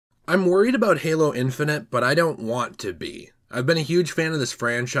I'm worried about Halo Infinite, but I don't want to be. I've been a huge fan of this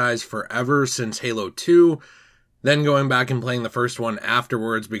franchise forever since Halo 2, then going back and playing the first one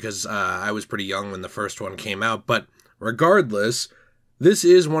afterwards because I was pretty young when the first one came out. But regardless, this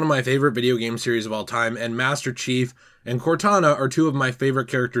is one of my favorite video game series of all time, and Master Chief and Cortana are two of my favorite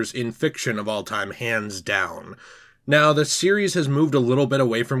characters in fiction of all time, hands down. Now, the series has moved a little bit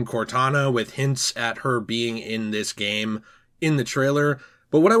away from Cortana, with hints at her being in this game in the trailer,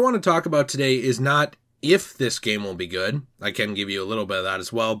 but what I want to talk about today is not if this game will be good. I can give you a little bit of that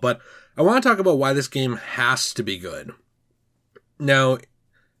as well, but I want to talk about why this game has to be good. Now,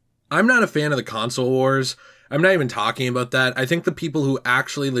 I'm not a fan of the console wars. I'm not even talking about that. I think the people who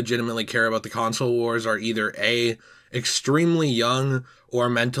actually legitimately care about the console wars are either A, extremely young or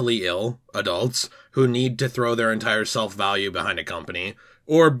mentally ill adults who need to throw their entire self-value behind a company,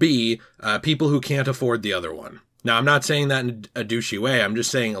 or B, people who can't afford the other one. Now, I'm not saying that in a douchey way. I'm just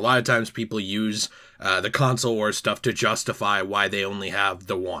saying a lot of times people use the console war stuff to justify why they only have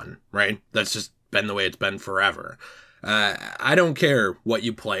the one, right? That's just been the way it's been forever. I don't care what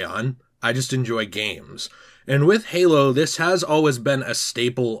you play on. I just enjoy games. And with Halo, this has always been a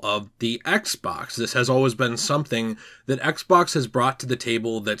staple of the Xbox. This has always been something that Xbox has brought to the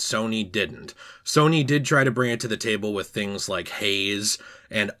table that Sony didn't. Sony did try to bring it to the table with things like Haze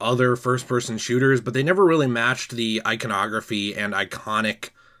and other first-person shooters, but they never really matched the iconography and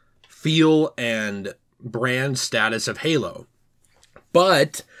iconic feel and brand status of Halo.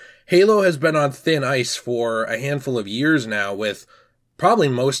 But Halo has been on thin ice for a handful of years now, with probably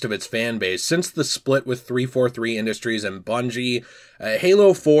most of its fan base. Since the split with 343 Industries and Bungie,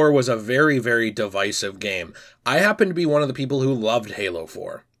 Halo 4 was a very, very divisive game. I happen to be one of the people who loved Halo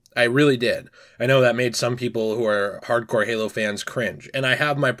 4. I really did. I know that made some people who are hardcore Halo fans cringe, and I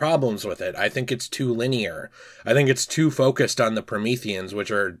have my problems with it. I think it's too linear. I think it's too focused on the Prometheans,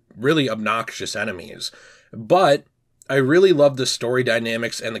 which are really obnoxious enemies. But I really love the story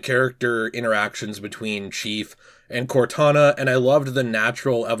dynamics and the character interactions between Chief and Cortana, and I loved the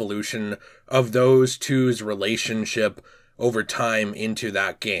natural evolution of those two's relationship over time into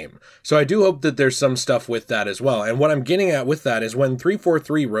that game. So I do hope that there's some stuff with that as well. And what I'm getting at with that is when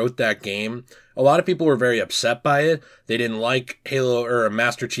 343 wrote that game, a lot of people were very upset by it. They didn't like Halo or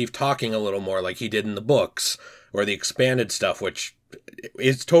Master Chief talking a little more like he did in the books or the expanded stuff, which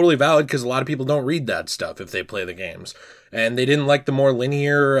is totally valid because a lot of people don't read that stuff if they play the games. And they didn't like the more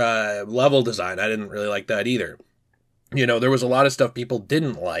linear level design. I didn't really like that either. You know, there was a lot of stuff people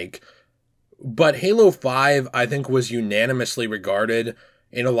didn't like. But Halo 5, I think, was unanimously regarded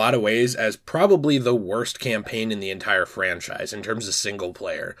in a lot of ways as probably the worst campaign in the entire franchise in terms of single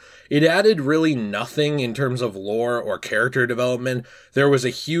player. It added really nothing in terms of lore or character development. There was a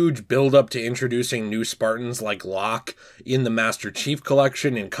huge build-up to introducing new Spartans like Locke in the Master Chief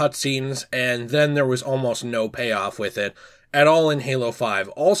collection in cutscenes, and then there was almost no payoff with it at all in Halo 5.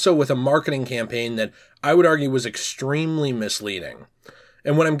 Also with a marketing campaign that I would argue was extremely misleading.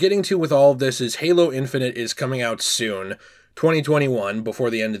 And what I'm getting to with all of this is Halo Infinite is coming out soon, 2021,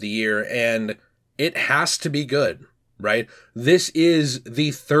 before the end of the year, and it has to be good, right? This is the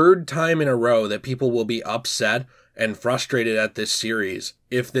third time in a row that people will be upset and frustrated at this series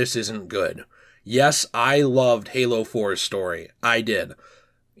if this isn't good. Yes, I loved Halo 4's story. I did.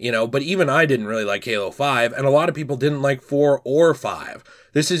 You know, but even I didn't really like Halo 5, and a lot of people didn't like 4 or 5.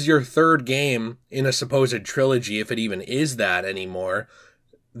 This is your third game in a supposed trilogy, if it even is that anymore,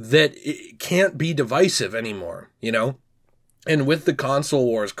 that it can't be divisive anymore, you know? And with the console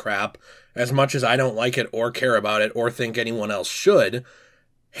wars crap, as much as I don't like it or care about it or think anyone else should,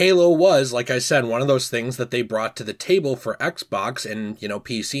 Halo was, like I said, one of those things that they brought to the table for Xbox and, you know,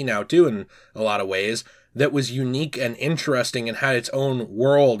 PC now too in a lot of ways, that was unique and interesting and had its own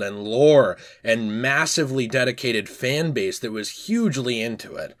world and lore and massively dedicated fan base that was hugely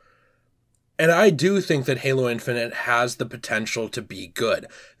into it. And I do think that Halo Infinite has the potential to be good.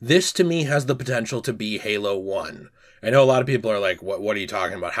 This, to me, has the potential to be Halo 1. I know a lot of people are like, what are you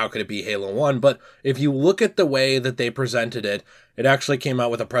talking about? How could it be Halo 1? But if you look at the way that they presented it, it actually came out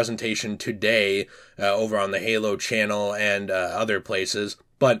with a presentation today over on the Halo channel and other places,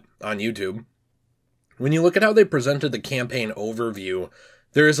 but on YouTube. When you look at how they presented the campaign overview,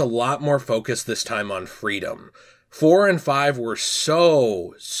 there is a lot more focus this time on freedom. 4 and 5 were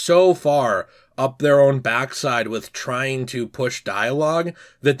so far up their own backside with trying to push dialogue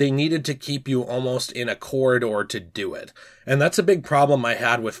that they needed to keep you almost in a corridor to do it. And that's a big problem I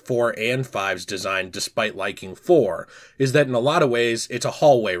had with 4 and 5's design, despite liking 4, is that in a lot of ways, it's a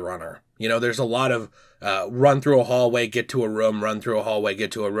hallway runner. You know, there's a lot of run through a hallway, get to a room, run through a hallway,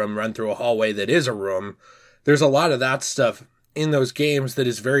 get to a room, run through a hallway that is a room. There's a lot of that stuff in those games that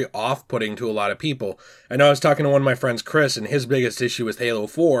is very off-putting to a lot of people. I know I was talking to one of my friends, Chris, and his biggest issue with Halo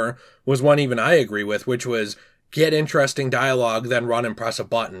 4 was one even I agree with, which was get interesting dialogue, then run and press a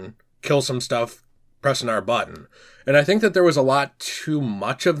button, kill some stuff, press another button. And I think that there was a lot too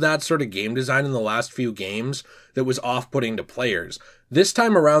much of that sort of game design in the last few games that was off-putting to players. This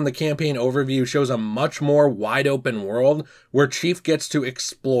time around, the campaign overview shows a much more wide-open world where Chief gets to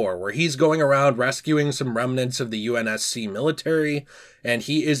explore, where he's going around rescuing some remnants of the UNSC military, and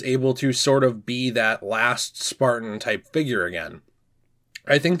he is able to sort of be that last Spartan-type figure again.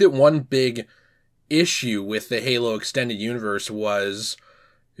 I think that one big issue with the Halo Extended Universe was,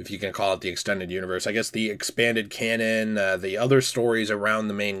 if you can call it the Extended Universe, I guess the expanded canon, the other stories around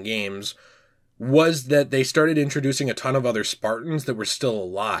the main games, was that they started introducing a ton of other Spartans that were still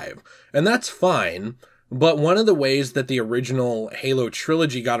alive. And that's fine, but one of the ways that the original Halo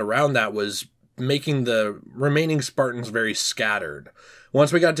trilogy got around that was making the remaining Spartans very scattered.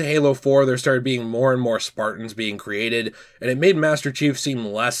 Once we got to Halo 4, there started being more and more Spartans being created, and it made Master Chief seem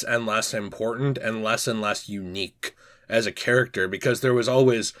less and less important and less unique as a character, because there was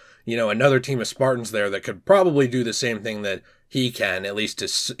always, another team of Spartans there that could probably do the same thing that he can, at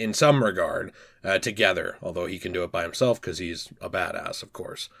least in some regard, together, although he can do it by himself because he's a badass, of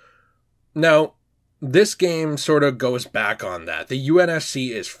course. Now, this game sort of goes back on that. The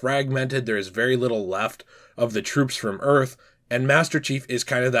UNSC is fragmented, there is very little left of the troops from Earth, and Master Chief is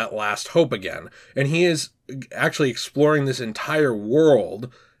kind of that last hope again. And he is actually exploring this entire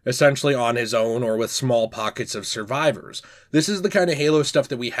world, essentially on his own or with small pockets of survivors. This is the kind of Halo stuff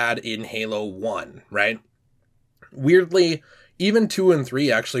that we had in Halo 1, right? Weirdly, even 2 and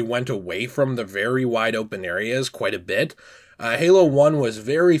 3 actually went away from the very wide open areas quite a bit. Halo 1 was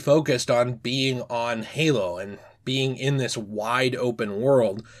very focused on being on Halo and being in this wide open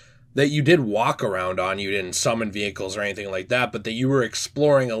world that you did walk around on. You didn't summon vehicles or anything like that, but that you were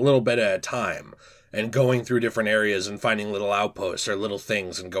exploring a little bit at a time and going through different areas and finding little outposts or little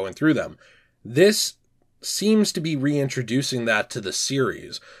things and going through them. This seems to be reintroducing that to the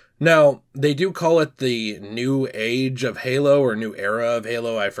series. Now, they do call it the new age of Halo or new era of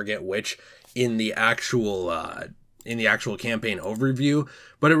Halo, I forget which, in the actual campaign overview,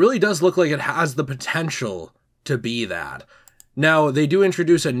 but it really does look like it has the potential to be that. Now, they do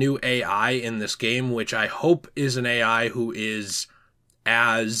introduce a new AI in this game, which I hope is an AI who is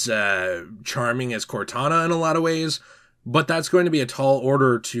as charming as Cortana in a lot of ways, but that's going to be a tall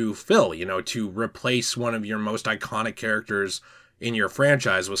order to fill, to replace one of your most iconic characters in your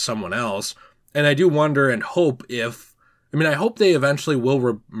franchise with someone else. And I do wonder and hope I hope they eventually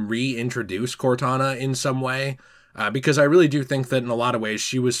will reintroduce Cortana in some way, because I really do think that in a lot of ways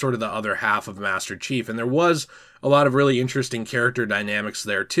she was sort of the other half of Master Chief, and there was a lot of really interesting character dynamics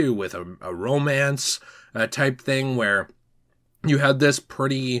there too, with a romance type thing where you had this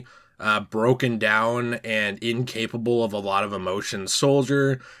pretty broken down and incapable of a lot of emotion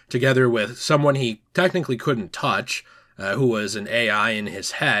soldier together with someone he technically couldn't touch, who was an AI in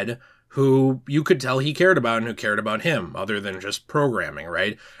his head, who you could tell he cared about and who cared about him, other than just programming,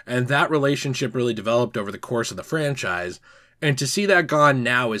 right? And that relationship really developed over the course of the franchise, and to see that gone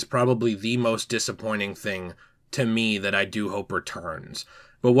now is probably the most disappointing thing to me that I do hope returns.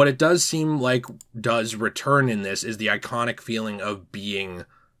 But what it does seem like does return in this is the iconic feeling of being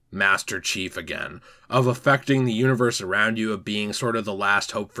Master Chief again, of affecting the universe around you, of being sort of the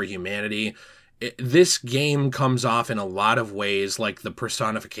last hope for humanity. This game comes off in a lot of ways like the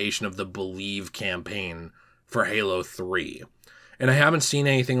personification of the Believe campaign for Halo 3. And I haven't seen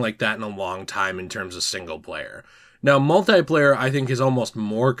anything like that in a long time in terms of single player. Now, multiplayer, I think, is almost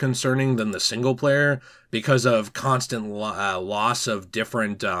more concerning than the single player because of constant loss of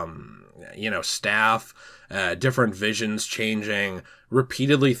different, staff, different visions changing,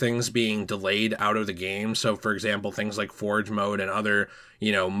 repeatedly things being delayed out of the game. So, for example, things like Forge mode and other,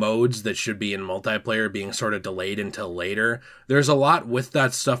 modes that should be in multiplayer being sort of delayed until later. There's a lot with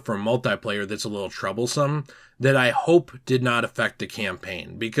that stuff for multiplayer that's a little troublesome that I hope did not affect the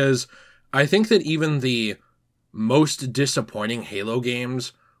campaign, because I think that even the most disappointing Halo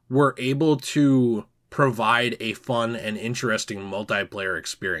games were able to provide a fun and interesting multiplayer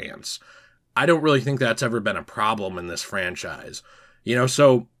experience. I don't really think that's ever been a problem in this franchise.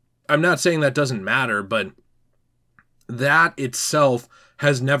 So I'm not saying that doesn't matter, but that itself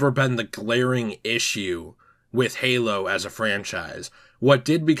has never been the glaring issue with Halo as a franchise. What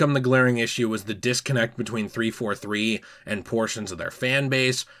did become the glaring issue was the disconnect between 343 and portions of their fan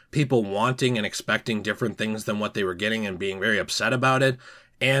base, people wanting and expecting different things than what they were getting and being very upset about it,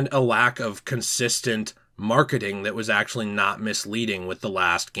 and a lack of consistent marketing that was actually not misleading with the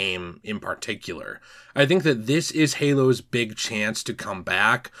last game in particular. I think that this is Halo's big chance to come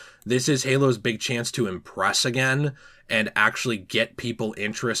back. This is Halo's big chance to impress again and actually get people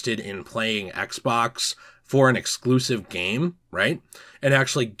interested in playing Xbox for an exclusive game, right? And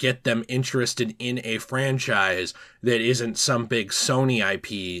actually get them interested in a franchise that isn't some big Sony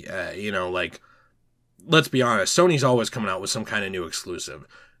IP, like, let's be honest, Sony's always coming out with some kind of new exclusive.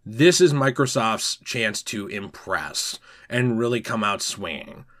 This is Microsoft's chance to impress and really come out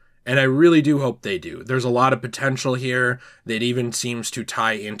swinging. And I really do hope they do. There's a lot of potential here that even seems to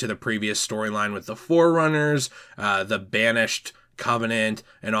tie into the previous storyline with the Forerunners, the Banished, Covenant,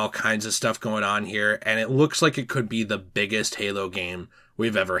 and all kinds of stuff going on here. And it looks like it could be the biggest Halo game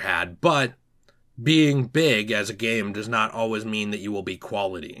we've ever had. But being big as a game does not always mean that you will be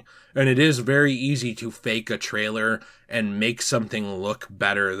quality. And it is very easy to fake a trailer and make something look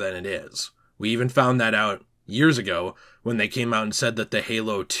better than it is. We even found that out years ago when they came out and said that the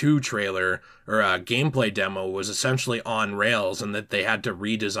Halo 2 trailer or a gameplay demo was essentially on rails and that they had to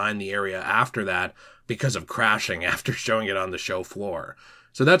redesign the area after that because of crashing after showing it on the show floor.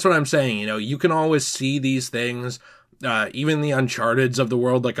 So that's what I'm saying. You can always see these things, even the Uncharted's of the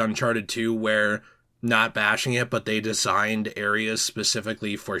world, like Uncharted 2, where, not bashing it, but they designed areas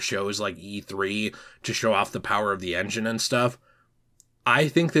specifically for shows like E3 to show off the power of the engine and stuff. I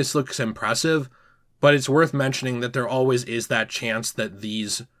think this looks impressive, but it's worth mentioning that there always is that chance that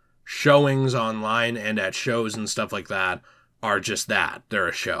these showings online and at shows and stuff like that are just that. They're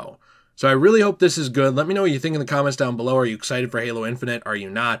a show. So I really hope this is good. Let me know what you think in the comments down below. Are you excited for Halo Infinite? Are you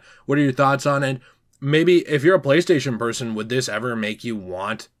not? What are your thoughts on it? Maybe if you're a PlayStation person, would this ever make you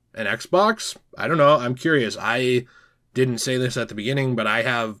want an Xbox? I don't know. I'm curious. I didn't say this at the beginning, but I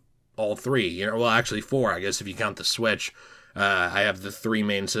have all three. Well, actually four, I guess, if you count the Switch. I have the three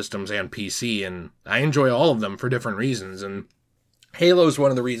main systems and PC, and I enjoy all of them for different reasons. And Halo's one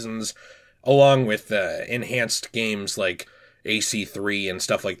of the reasons, along with enhanced games like AC3 and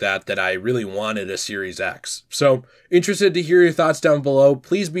stuff like that, that I really wanted a Series X. So, interested to hear your thoughts down below.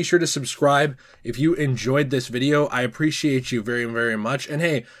 Please be sure to subscribe if you enjoyed this video. I appreciate you very, very much. And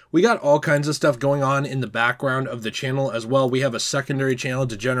hey, we got all kinds of stuff going on in the background of the channel as well. We have a secondary channel,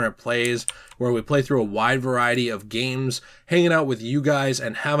 Degenerate Plays, where we play through a wide variety of games, hanging out with you guys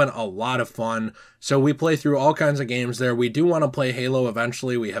and having a lot of fun. So we play through all kinds of games there. We do want to play Halo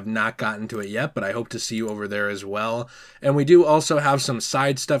eventually. We have not gotten to it yet, but I hope to see you over there as well. And we do also have some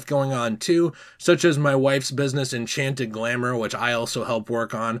side stuff going on too, such as my wife's business, Enchanted Glamour, which I also help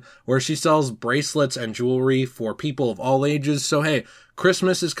work on, where she sells bracelets and jewelry for people of all ages. So hey,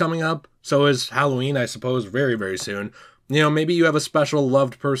 Christmas is coming up. So is Halloween, I suppose, very, very soon. Maybe you have a special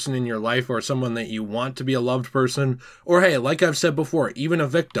loved person in your life or someone that you want to be a loved person. Or hey, like I've said before, even a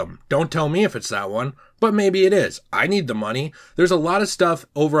victim. Don't tell me if it's that one, but maybe it is. I need the money. There's a lot of stuff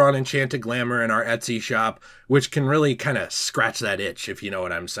over on Enchanted Glamour in our Etsy shop, which can really kind of scratch that itch, if you know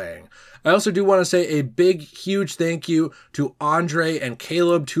what I'm saying. I also do want to say a big, huge thank you to Andre and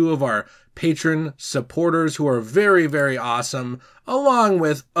Caleb, two of our patron supporters who are very, very awesome, along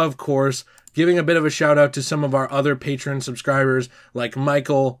with, of course, giving a bit of a shout out to some of our other patron subscribers like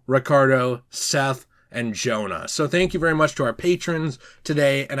Michael, Ricardo, Seth, and Jonah. So thank you very much to our patrons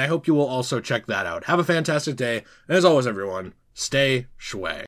today, and I hope you will also check that out. Have a fantastic day, and as always, everyone, stay shway.